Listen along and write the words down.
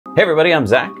Hey everybody, I'm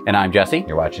Zach. And I'm Jesse.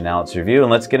 You're watching Now Let's Review, and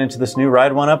let's get into this new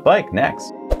Ride1UP bike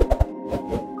next.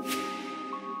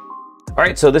 All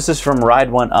right, so this is from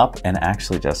Ride1UP, and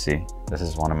actually, Jesse, this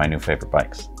is one of my new favorite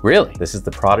bikes. Really? This is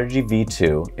the Prodigy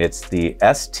V2. It's the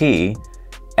ST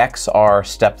XR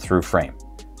step-through frame.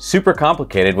 Super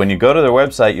complicated. When you go to their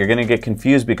website, you're gonna get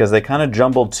confused because they kind of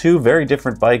jumbled two very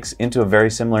different bikes into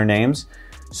very similar names.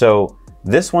 So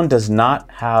this one does not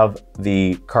have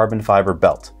the carbon fiber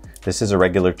belt. This is a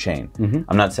regular chain.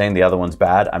 I'm not saying the other one's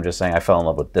bad. I'm just saying I fell in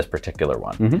love with this particular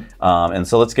one. And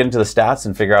so let's get into the stats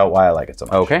and figure out why I like it so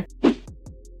much. Okay.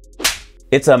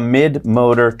 It's a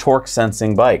mid-motor torque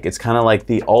sensing bike. It's kind of like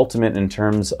the ultimate in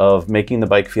terms of making the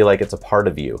bike feel like it's a part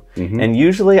of you. And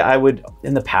usually I would,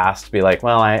 in the past, be like,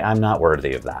 well, I'm not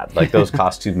worthy of that. Like those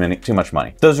cost too much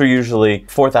money. Those are usually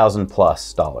 $4,000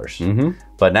 plus.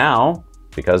 But now,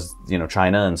 because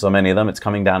China and so many of them, it's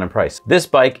coming down in price. This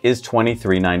bike is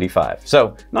 $23.95.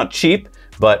 So not cheap,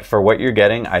 but for what you're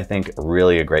getting, I think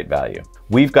really a great value.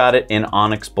 We've got it in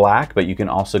Onyx Black, but you can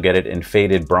also get it in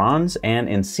Faded Bronze and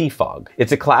in Sea Fog.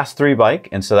 It's a class 3 bike,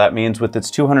 and so that means with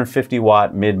its 250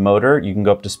 watt mid motor, you can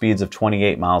go up to speeds of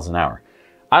 28 miles an hour.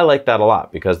 I like that a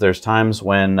lot because there's times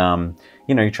when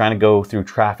you're trying to go through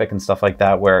traffic and stuff like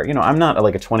that where, I'm not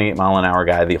like a 28 mile an hour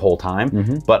guy the whole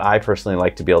time, but I personally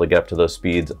like to be able to get up to those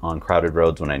speeds on crowded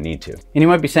roads when I need to. And you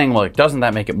might be saying, well, doesn't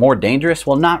that make it more dangerous?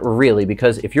 Well, not really,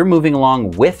 because if you're moving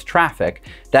along with traffic,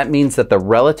 that means that the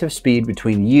relative speed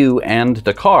between you and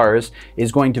the cars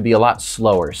is going to be a lot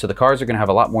slower. So the cars are going to have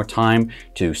a lot more time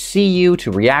to see you,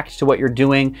 to react to what you're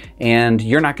doing, and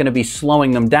you're not going to be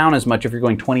slowing them down as much if you're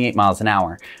going 28 miles an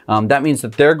hour. That means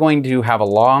that they're going to have a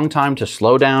long time to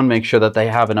slow down, make sure that they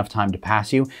have enough time to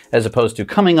pass you, as opposed to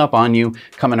coming up on you,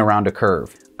 coming around a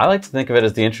curve. I like to think of it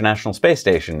as the International Space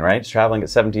Station, right? It's traveling at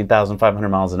 17,500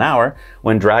 miles an hour.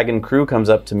 When Dragon Crew comes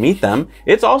up to meet them,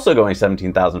 it's also going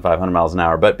 17,500 miles an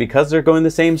hour, but because they're going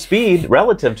the same speed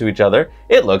relative to each other,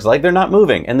 it looks like they're not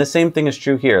moving. And the same thing is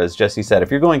true here, as Jesse said. If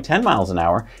you're going 10 miles an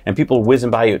hour and people whizzing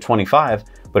by you at 25,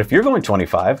 but if you're going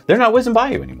 25, they're not whizzing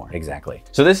by you anymore. Exactly.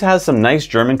 So this has some nice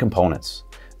German components.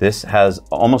 This has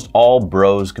almost all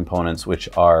Bros components, which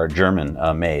are German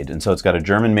made. And so it's got a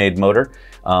German made motor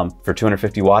for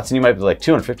 250 watts. And you might be like,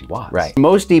 250 watts? Right.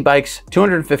 Most e-bikes,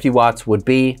 250 watts would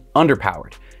be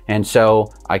underpowered. And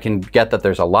so I can get that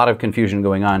there's a lot of confusion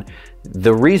going on.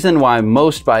 The reason why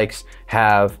most bikes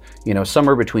have,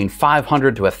 somewhere between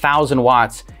 500 to 1,000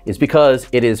 watts is because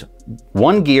it is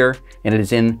one gear and it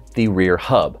is in the rear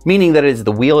hub, meaning that it is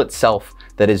the wheel itself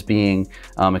that is being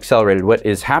accelerated. What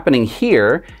is happening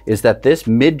here is that this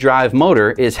mid-drive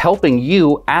motor is helping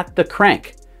you at the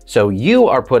crank. So you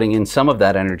are putting in some of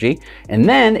that energy, and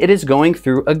then it is going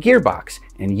through a gearbox,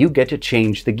 and you get to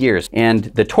change the gears. And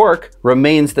the torque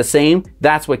remains the same.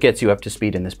 That's what gets you up to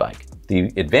speed in this bike.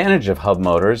 The advantage of hub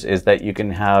motors is that you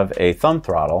can have a thumb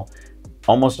throttle.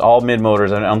 Almost all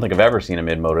mid-motors, I don't think I've ever seen a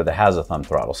mid-motor that has a thumb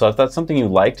throttle. So if that's something you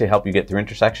like to help you get through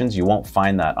intersections, you won't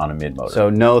find that on a mid-motor.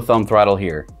 So no thumb throttle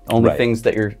here. Only things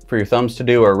that for your thumbs to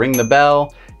do are ring the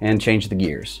bell and change the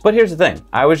gears. But here's the thing.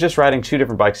 I was just riding two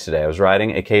different bikes today. I was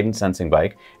riding a cadence sensing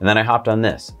bike, and then I hopped on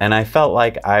this. And I felt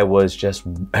like I was just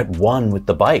at one with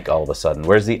the bike all of a sudden.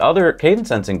 Whereas the other cadence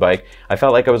sensing bike, I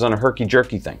felt like I was on a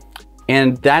herky-jerky thing.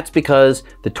 And that's because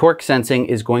the torque sensing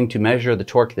is going to measure the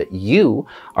torque that you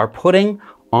are putting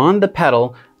on the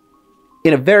pedal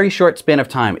in a very short span of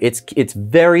time. It's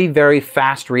very, very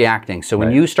fast reacting. So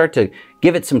when you start to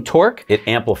give it some torque, it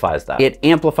amplifies that. It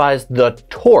amplifies the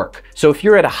torque. So if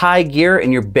you're at a high gear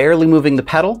and you're barely moving the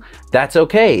pedal, that's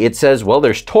okay. It says, well,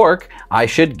 there's torque, I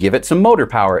should give it some motor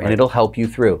power, and it'll help you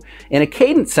through. In a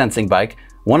cadence sensing bike,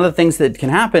 one of the things that can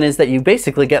happen is that you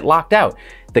basically get locked out.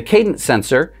 The cadence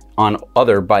sensor on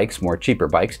other bikes, more cheaper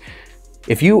bikes,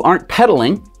 if you aren't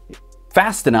pedaling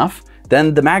fast enough,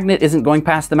 then the magnet isn't going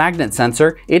past the magnet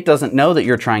sensor. It doesn't know that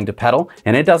you're trying to pedal,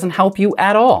 and it doesn't help you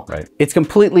at all. It's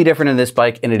completely different in this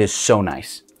bike, and it is so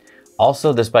nice.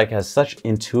 Also, this bike has such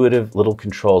intuitive little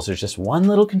controls. There's just one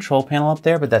little control panel up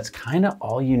there, but that's kind of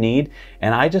all you need.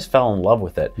 And I just fell in love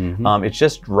with it. It's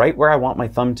just right where I want my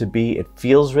thumb to be. It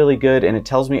feels really good, and it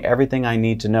tells me everything I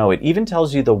need to know. It even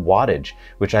tells you the wattage,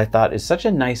 which I thought is such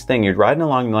a nice thing. You're riding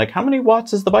along and you're like, how many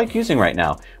watts is the bike using right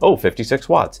now? Oh, 56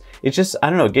 watts. It's just,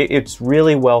 I don't know, it's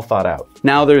really well thought out.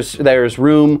 Now there's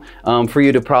room for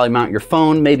you to probably mount your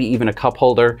phone, maybe even a cup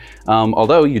holder,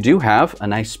 although you do have a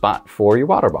nice spot for your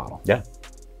water bottle. Yeah.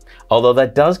 Although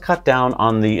that does cut down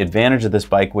on the advantage of this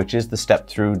bike, which is the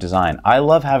step-through design. I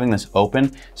love having this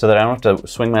open so that I don't have to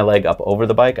swing my leg up over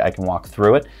the bike. I can walk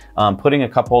through it. Putting a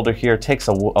cup holder here takes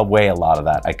away a lot of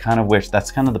that. I kind of wish,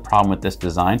 that's kind of the problem with this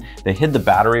design. They hid the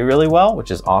battery really well, which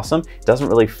is awesome. It doesn't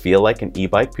really feel like an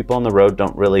e-bike. People on the road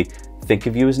don't really think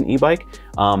of you as an e-bike.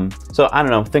 So I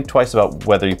don't know, think twice about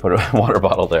whether you put a water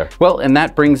bottle there. Well, and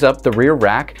that brings up the rear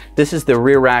rack. This is the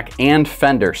rear rack and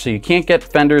fender. So you can't get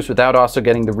fenders without also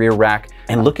getting the rear rack.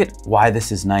 And look at why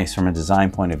this is nice from a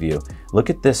design point of view. Look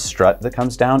at this strut that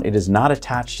comes down. It is not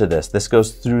attached to this. This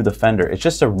goes through the fender. It's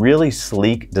just a really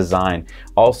sleek design.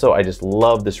 Also, I just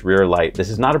love this rear light. This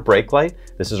is not a brake light.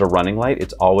 This is a running light.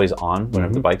 It's always on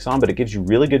whenever the bike's on, but it gives you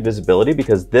really good visibility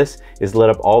because this is lit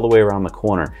up all the way around the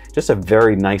corner. Just a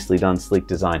very nicely done, sleek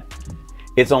design.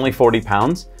 It's only 40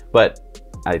 pounds, but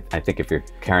I think if you're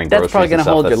carrying groceries, that's probably going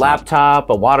to hold your laptop,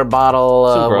 a water bottle,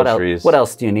 some groceries. What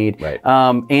else do you need? Right.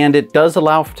 And it does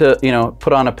allow to, you know,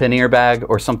 put on a pannier bag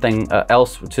or something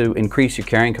else to increase your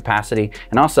carrying capacity.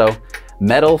 And also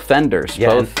metal fenders,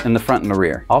 both in the front and the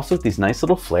rear. Also with these nice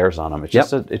little flares on them. It's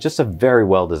just a very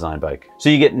well designed bike. So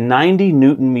you get 90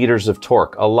 Newton meters of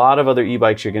torque. A lot of other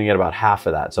e-bikes, you're going to get about half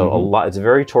of that. So it's a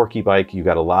very torquey bike. You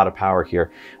got a lot of power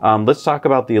here. Let's talk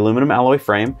about the aluminum alloy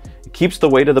frame. It keeps the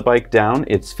weight of the bike down.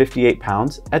 It's 58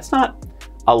 pounds. It's not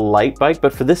a light bike,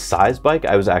 but for this size bike,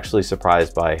 I was actually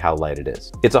surprised by how light it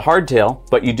is. It's a hardtail,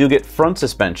 but you do get front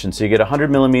suspension. So you get 100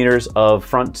 millimeters of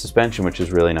front suspension, which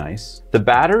is really nice. The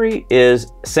battery is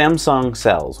Samsung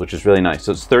cells, which is really nice.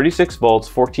 So it's 36 volts,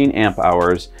 14 amp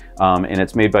hours, and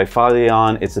it's made by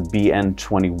Faleon. It's a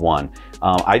BN21.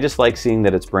 I just like seeing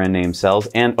that it's brand name cells.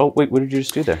 And oh wait, what did you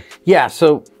just do there? Yeah,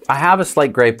 so I have a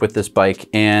slight gripe with this bike,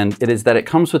 and it is that it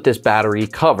comes with this battery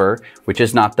cover, which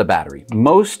is not the battery.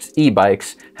 Most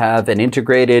e-bikes have an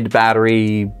integrated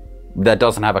battery that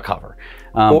doesn't have a cover.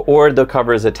 Or the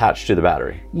cover is attached to the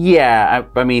battery. Yeah,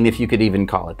 I mean, if you could even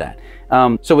call it that.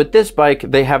 So with this bike,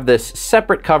 they have this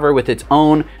separate cover with its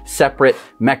own separate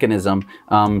mechanism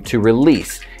to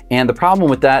release. And the problem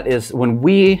with that is when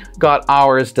we got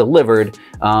ours delivered,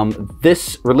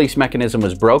 this release mechanism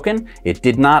was broken. It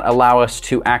did not allow us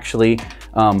to actually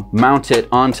mount it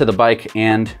onto the bike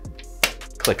and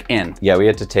click in. Yeah, we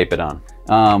had to tape it on.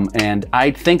 And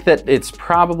I think that it's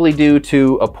probably due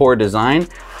to a poor design.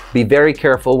 Be very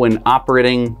careful when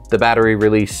operating the battery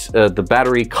release, the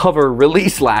battery cover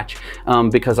release latch,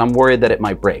 because I'm worried that it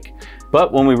might break.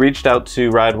 But when we reached out to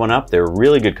Ride1UP, they were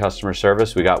really good customer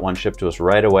service. We got one shipped to us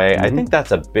right away. I think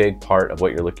that's a big part of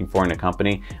what you're looking for in a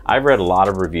company. I've read a lot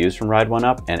of reviews from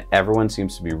Ride1UP, and everyone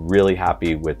seems to be really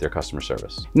happy with their customer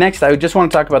service. Next, I just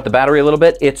want to talk about the battery a little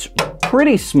bit. It's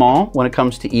pretty small when it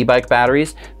comes to e-bike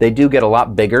batteries. They do get a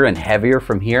lot bigger and heavier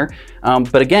from here.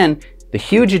 But again, the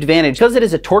huge advantage, because it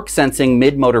is a torque sensing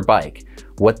mid-motor bike,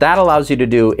 what that allows you to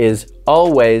do is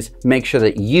always make sure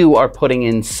that you are putting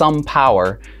in some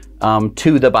power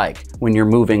to the bike when you're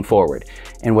moving forward.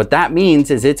 And what that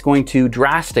means is it's going to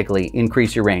drastically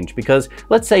increase your range, because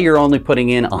let's say you're only putting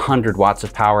in 100 watts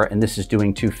of power and this is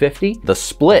doing 250. The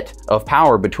split of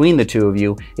power between the two of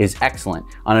you is excellent.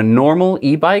 On a normal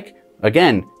e-bike,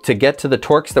 again, to get to the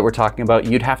torques that we're talking about,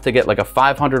 you'd have to get like a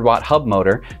 500 watt hub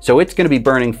motor. So it's going to be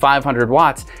burning 500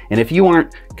 watts. And if you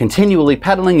aren't continually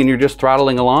pedaling and you're just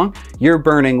throttling along, you're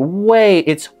burning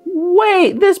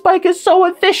this bike is so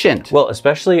efficient. Well,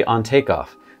 especially on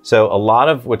takeoff. So a lot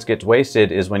of what gets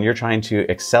wasted is when you're trying to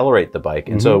accelerate the bike.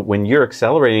 And so when you're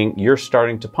accelerating, you're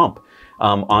starting to pump.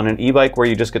 On an e-bike where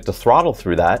you just get to throttle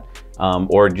through that,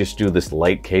 or just do this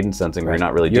light cadence sensing where you're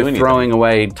not really doing anything. You're throwing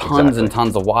away tons and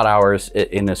tons of watt hours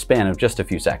in a span of just a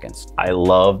few seconds. I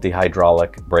love the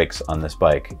hydraulic brakes on this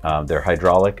bike. They're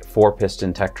hydraulic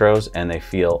 4-piston Tektros, and they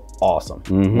feel awesome.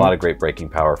 A lot of great braking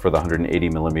power for the 180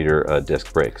 millimeter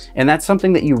disc brakes. And that's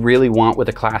something that you really want with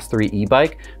a Class 3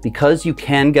 e-bike, because you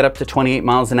can get up to 28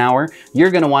 miles an hour.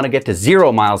 You're gonna wanna get to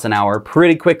 0 miles an hour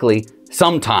pretty quickly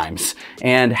sometimes,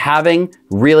 and having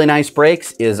really nice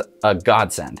brakes is a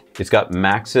godsend. It's got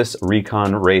Maxxis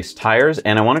Recon Race tires,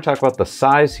 and I want to talk about the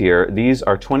size here. These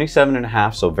are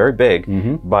 27.5, so very big,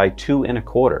 by 2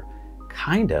 1/4.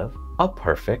 Kind of a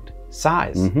perfect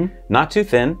size. Not too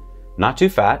thin, not too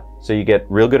fat, so you get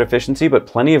real good efficiency, but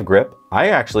plenty of grip. I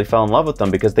actually fell in love with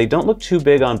them because they don't look too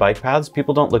big on bike paths.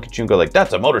 People don't look at you and go like,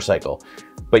 that's a motorcycle.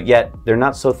 But yet they're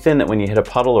not so thin that when you hit a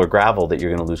puddle or gravel that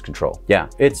you're gonna lose control. Yeah,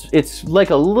 it's like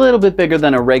a little bit bigger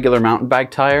than a regular mountain bike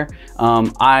tire.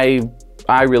 I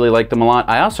I really like them a lot.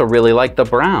 I also really like the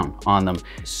brown on them.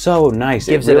 So nice.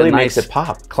 Gives it really it a makes nice, it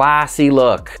pop. classy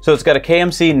look. So it's got a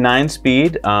KMC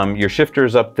 9-speed. Your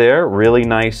shifters up there, really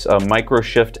nice micro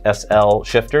shift SL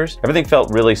shifters. Everything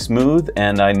felt really smooth,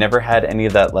 and I never had any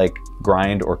of that like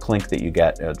grind or clink that you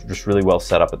get. Just really well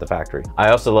set up at the factory.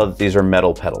 I also love that these are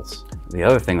metal pedals. The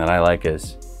other thing that I like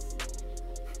is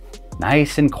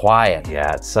nice and quiet.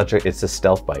 Yeah, it's a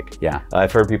stealth bike. Yeah.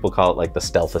 I've heard people call it like the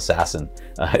stealth assassin.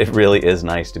 It really is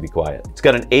nice to be quiet. It's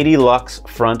got an 80 lux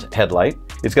front headlight.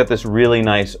 It's got this really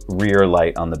nice rear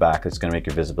light on the back that's gonna make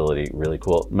your visibility really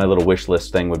cool. My little wish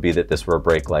list thing would be that this were a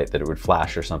brake light, that it would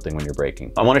flash or something when you're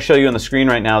braking. I wanna show you on the screen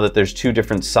right now that there's 2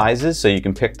 different sizes, so you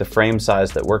can pick the frame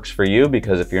size that works for you,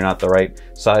 because if you're not the right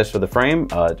size for the frame,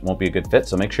 it won't be a good fit.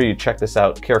 So make sure you check this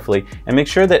out carefully, and make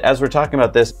sure that as we're talking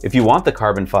about this, if you want the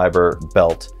carbon fiber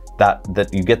belt, that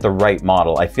you get the right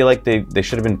model. I feel like they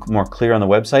should have been more clear on the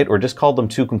website, or just called them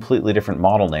 2 completely different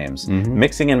model names.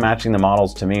 Mixing and matching the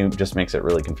models to me just makes it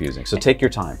really confusing. So take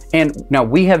your time. And now,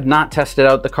 we have not tested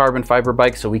out the carbon fiber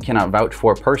bike, so we cannot vouch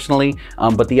for it personally,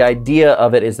 but the idea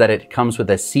of it is that it comes with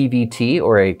a CVT,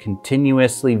 or a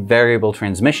continuously variable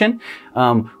transmission,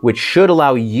 which should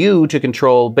allow you to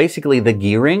control basically the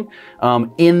gearing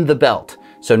in the belt.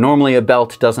 So normally a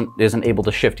belt isn't able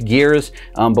to shift gears,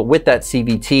 but with that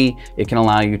CVT, it can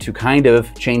allow you to kind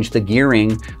of change the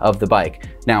gearing of the bike.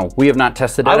 Now, we have not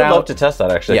tested it out. I would love to test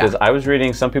that, actually, because I was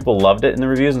reading some people loved it in the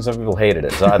reviews and some people hated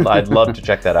it. So I'd love to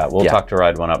check that out. We'll talk to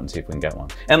Ride1UP and see if we can get one.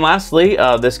 And lastly,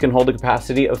 this can hold a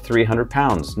capacity of 300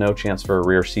 pounds. No chance for a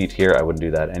rear seat here. I wouldn't do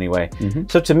that anyway.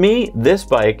 So to me, this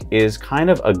bike is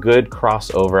kind of a good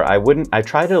crossover. I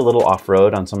tried it a little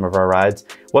off-road on some of our rides.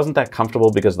 Wasn't that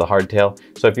comfortable because of the hardtail.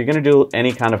 So if you're gonna do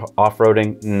any kind of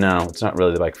off-roading, no, it's not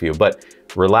really the bike for you. But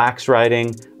relaxed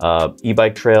riding,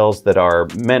 e-bike trails that are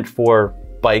meant for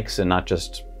bikes and not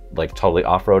just like totally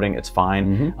off-roading, it's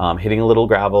fine. Hitting a little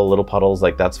gravel, little puddles,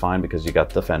 like that's fine because you got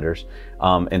the fenders.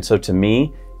 And so to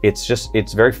me,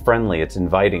 it's very friendly, it's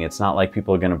inviting. It's not like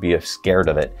people are gonna be scared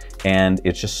of it. And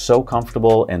it's just so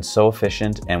comfortable and so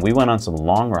efficient. And we went on some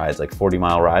long rides, like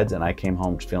 40-mile rides, and I came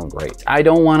home just feeling great. I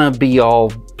don't wanna be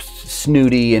all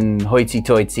snooty and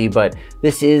hoity-toity, but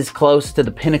this is close to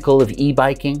the pinnacle of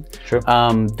e-biking. True.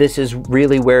 This is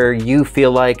really where you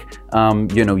feel like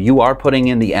you know, you are putting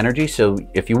in the energy. So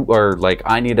if you are like,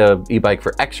 I need a e-bike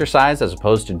for exercise as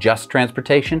opposed to just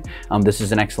transportation, this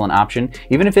is an excellent option.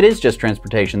 Even if it is just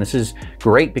transportation, this is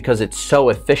great because it's so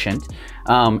efficient.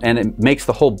 And it makes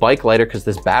the whole bike lighter because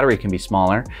this battery can be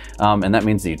smaller, and that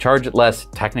means that you charge it less.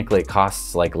 Technically, it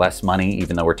costs like less money,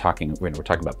 even though we're talking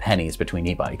about pennies between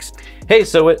e-bikes. Hey,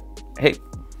 hey,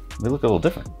 we look a little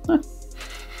different. Huh.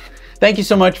 Thank you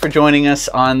so much for joining us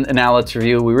on Now Let's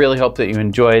Review. We really hope that you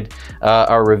enjoyed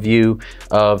our review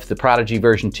of the Prodigy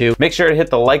version 2. Make sure to hit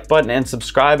the like button and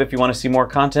subscribe if you want to see more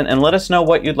content, and let us know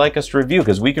what you'd like us to review,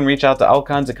 because we can reach out to all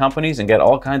kinds of companies and get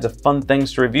all kinds of fun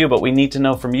things to review, but we need to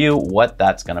know from you what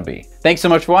that's going to be. Thanks so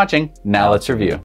much for watching. Now Let's Review.